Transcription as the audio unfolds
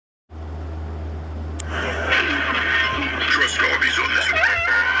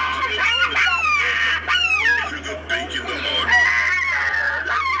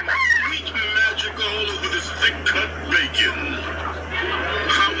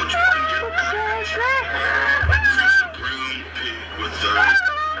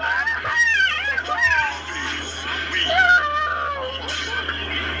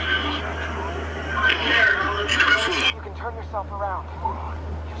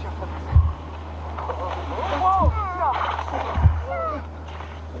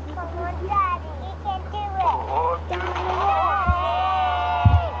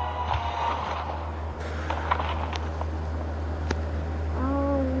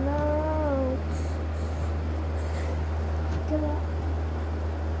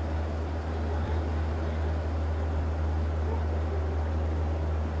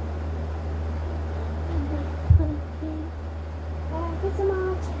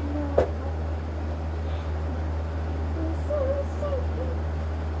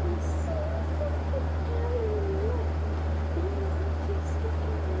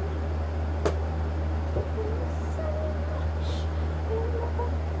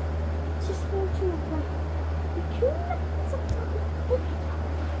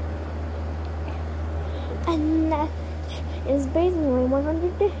And that is basically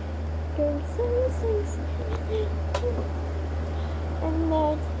 100 days. And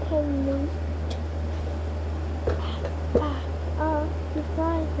that's hello. You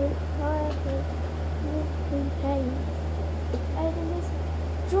private, and this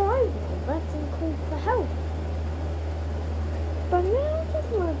driver lets him call for help. But now it's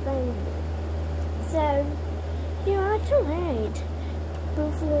not available. So you are too late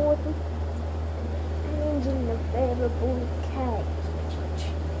before an engine available cage.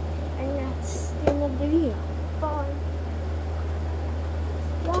 And that's the end of the video. Bye.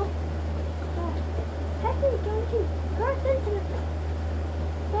 Well, Peppy's going to go into the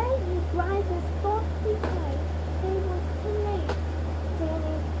baby driver's faulty car. They was too late.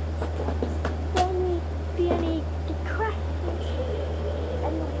 They need to crash.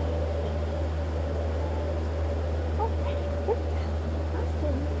 And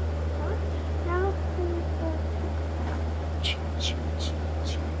now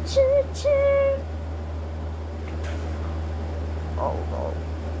oh.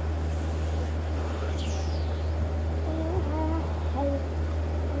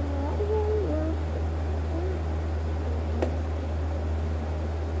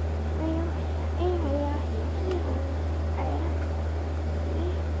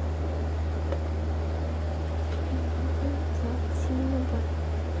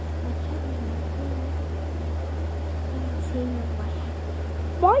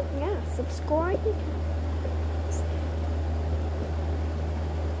 Right now, subscribe.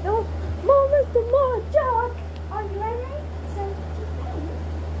 No, more, Jack. Are you ready? So today,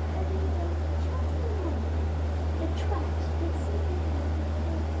 the trash is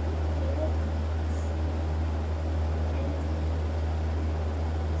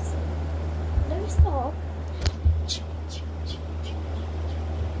no stop.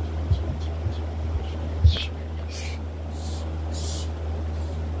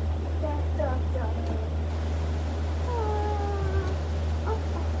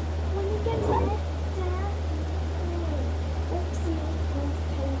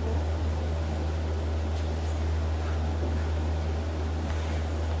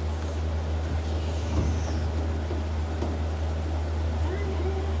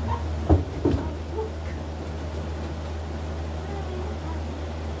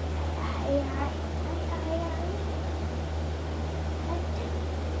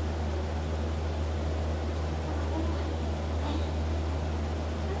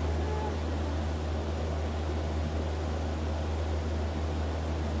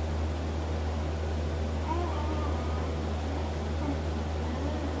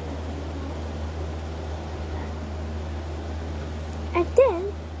 And then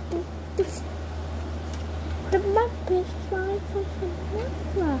the Muppet flies on the left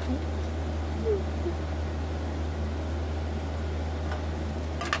ride.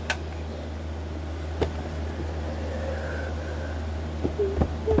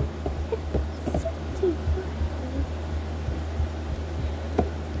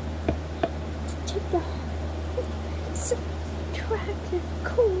 Check the tractor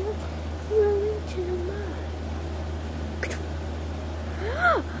cool rolling to the mud.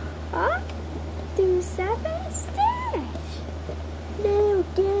 Do 7 stairs. Now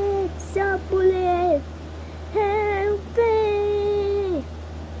get some bullet. Help me.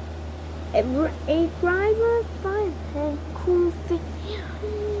 A driver find and cool fit.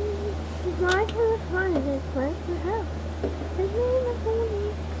 Driver find and find for help. And then the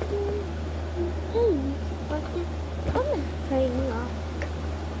police what the comment playing off.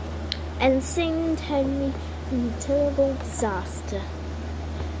 And sing tell me terrible disaster.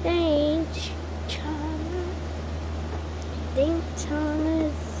 Think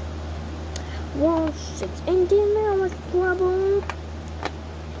Thomas was 6 Indian hours trouble.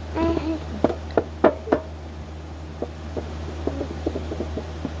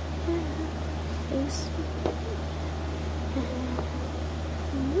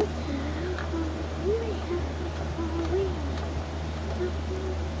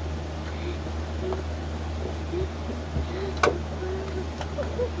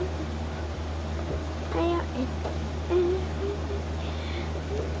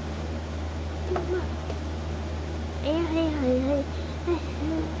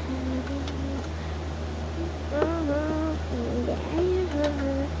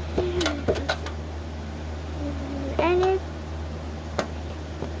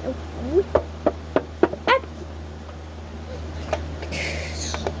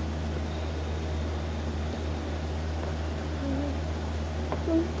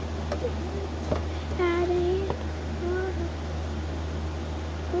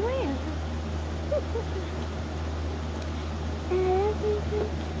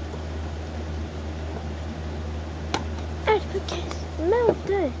 Advocates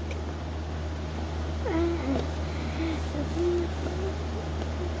melted.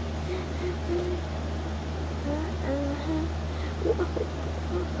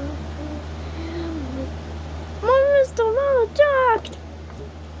 Monster Mall attacked.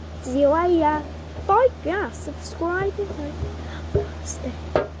 See you later. Bye, yeah, subscribe if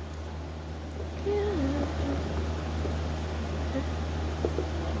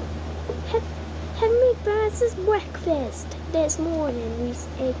Henry versus breakfast. This morning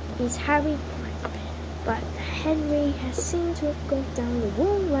it is Harry, but Henry has seemed to have gone down the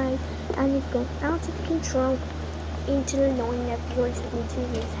wrong way and it got out of control into the line that goes into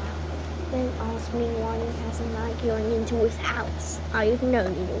his house. Then ask me why he hasn't liked going into his house. I have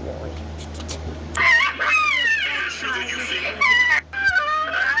known you why.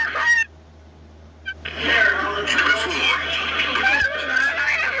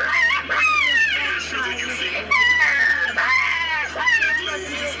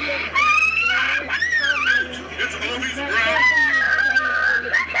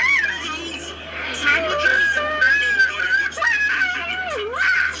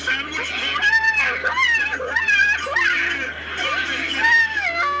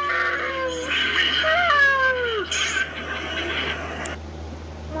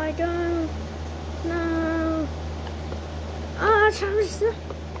 No. Oh, Thomas.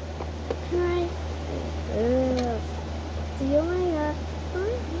 Right. See you later.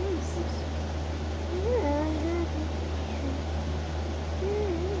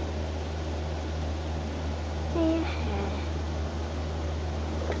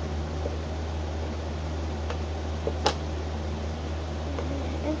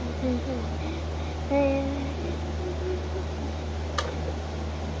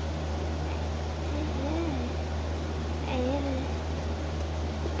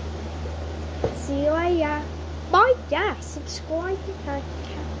 See you later. Bye, yeah, subscribe if I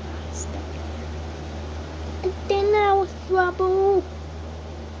can. And then I was trouble.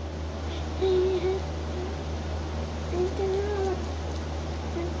 And then I was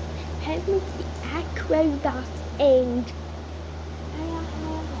help me the Acrobat end.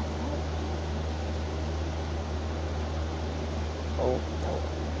 Oh no,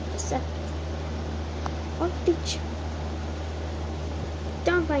 second. What did you?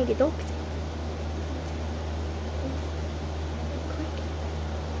 Don't find the doctor.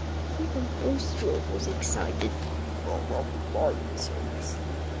 Even Booster was excited.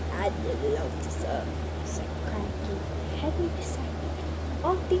 I'd love to serve. So cranky. Had me decided.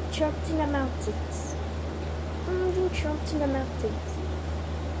 I'll be trapped in the mountains. I'll be trapped in the mountains.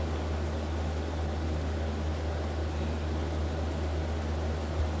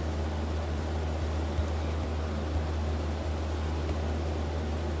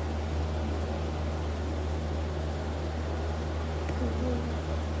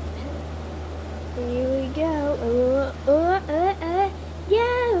 Here we go.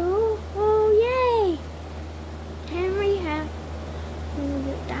 Yeah. Oh, yay. Henry has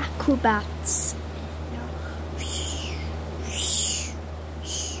acrobats.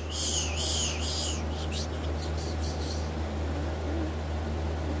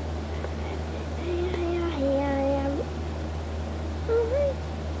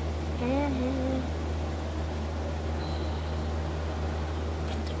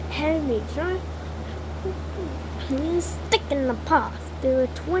 Henry, try. Stick in the path. There are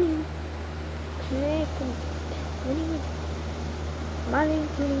 20 money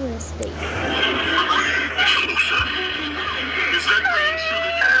including a state. Is that brown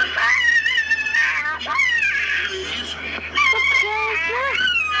sugar? Please.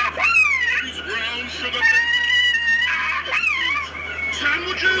 These brown sugar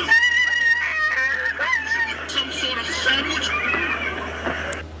sandwiches? Some sort of sandwich?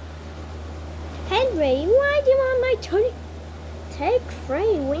 Henry, why do you want my Tony? Take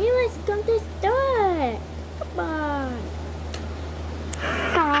 3. When you let's go this door. Come on.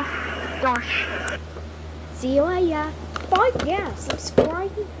 Gosh. See you later. Bye. Yeah,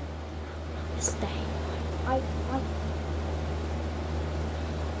 subscribe. Stay.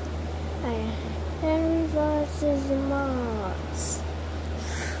 Henry versus Mars.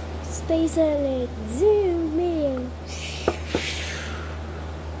 Space Elite. Zoom in.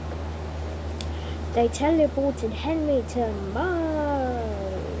 They teleported Henry to Mars.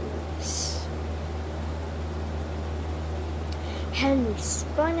 Henry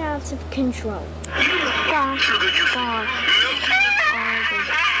spun out of control.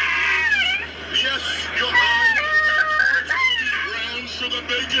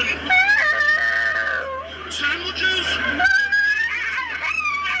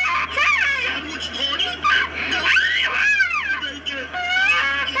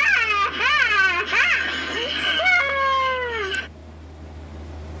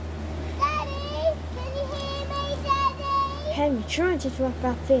 tried to drop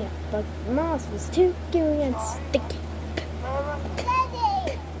out there, but Mars was too gooey and sticky.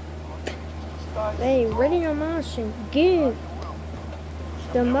 They ready on Martian goo.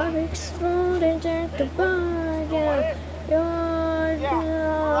 The motor exploded at the bar. Yeah.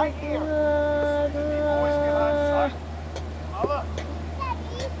 Right here. Always get on site. Oh, look.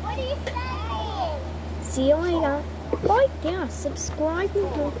 What are you saying? See you later. Like, yeah, subscribe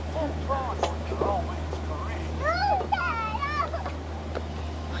and do.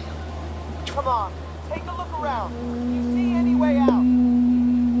 Come on, take a look around. Do you see any way out?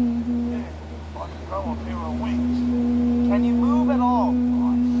 Throw a pair of wings. Can you move at all?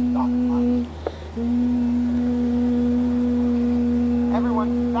 I'm stuck.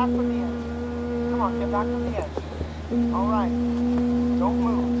 Everyone, back from the edge. Come on, get back from the edge. All right. Don't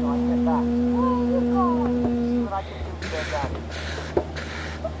move until I get back. See what I can do to get back.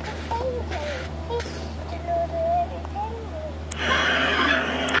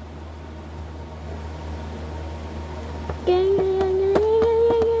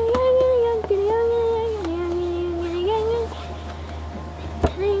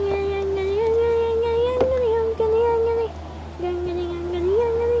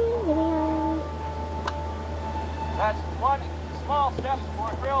 That's one small step for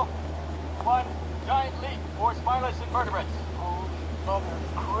a krill, one giant leap for spineless invertebrates. Oh, mother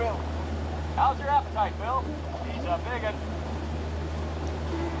krill. How's your appetite, Bill? He's a big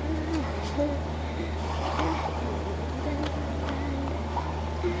one.